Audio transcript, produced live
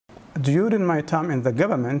During my time in the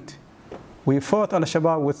government, we fought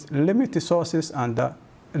Al-Shabaab with limited resources and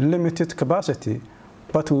limited capacity,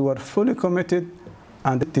 but we were fully committed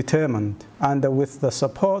and determined. And with the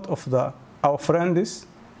support of our friends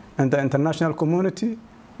and the international community,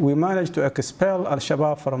 we managed to expel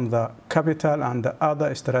Al-Shabaab from the capital and the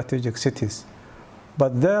other strategic cities.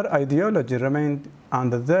 But their ideology remained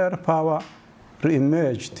and their power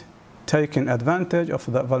re-emerged, taking advantage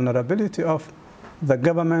of the vulnerability of the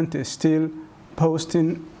government is still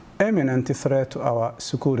posing imminent threat to our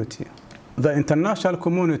security. The international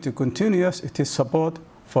community continues its support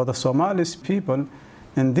for the Somali people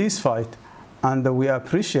in this fight, and we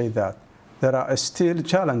appreciate that. There are still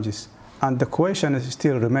challenges, and the questions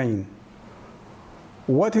still remain.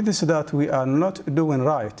 What it is that we are not doing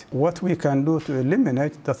right? What we can do to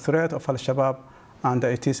eliminate the threat of Al-Shabaab and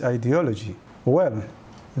its ideology? Well,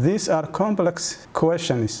 these are complex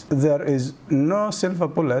questions. There is no silver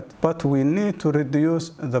bullet, but we need to reduce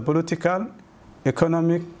the political,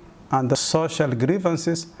 economic, and the social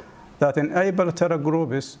grievances that enable terror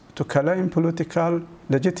groups to claim political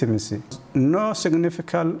legitimacy. No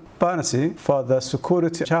significant penalty for the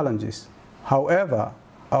security challenges. However,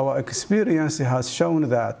 our experience has shown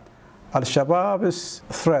that Al-Shabaab's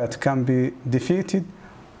threat can be defeated,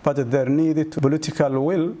 but there needed political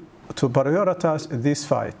will to prioritize this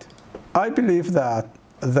fight. I believe that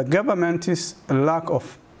the government's lack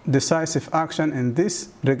of decisive action in this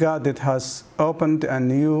regard has opened a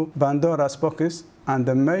new Pandora's box and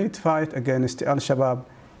made fight against Al-Shabaab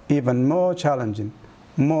even more challenging,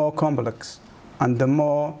 more complex, and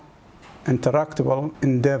more interactable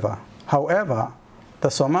endeavor. However, the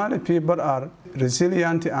Somali people are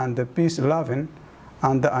resilient and peace-loving,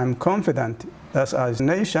 and I'm confident that as a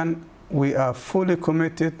nation, we are fully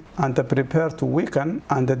committed and prepared to weaken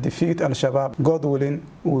and defeat Al-Shabaab. God willing,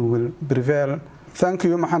 we will prevail. Thank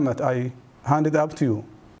you, Mohamed. I hand it up to you.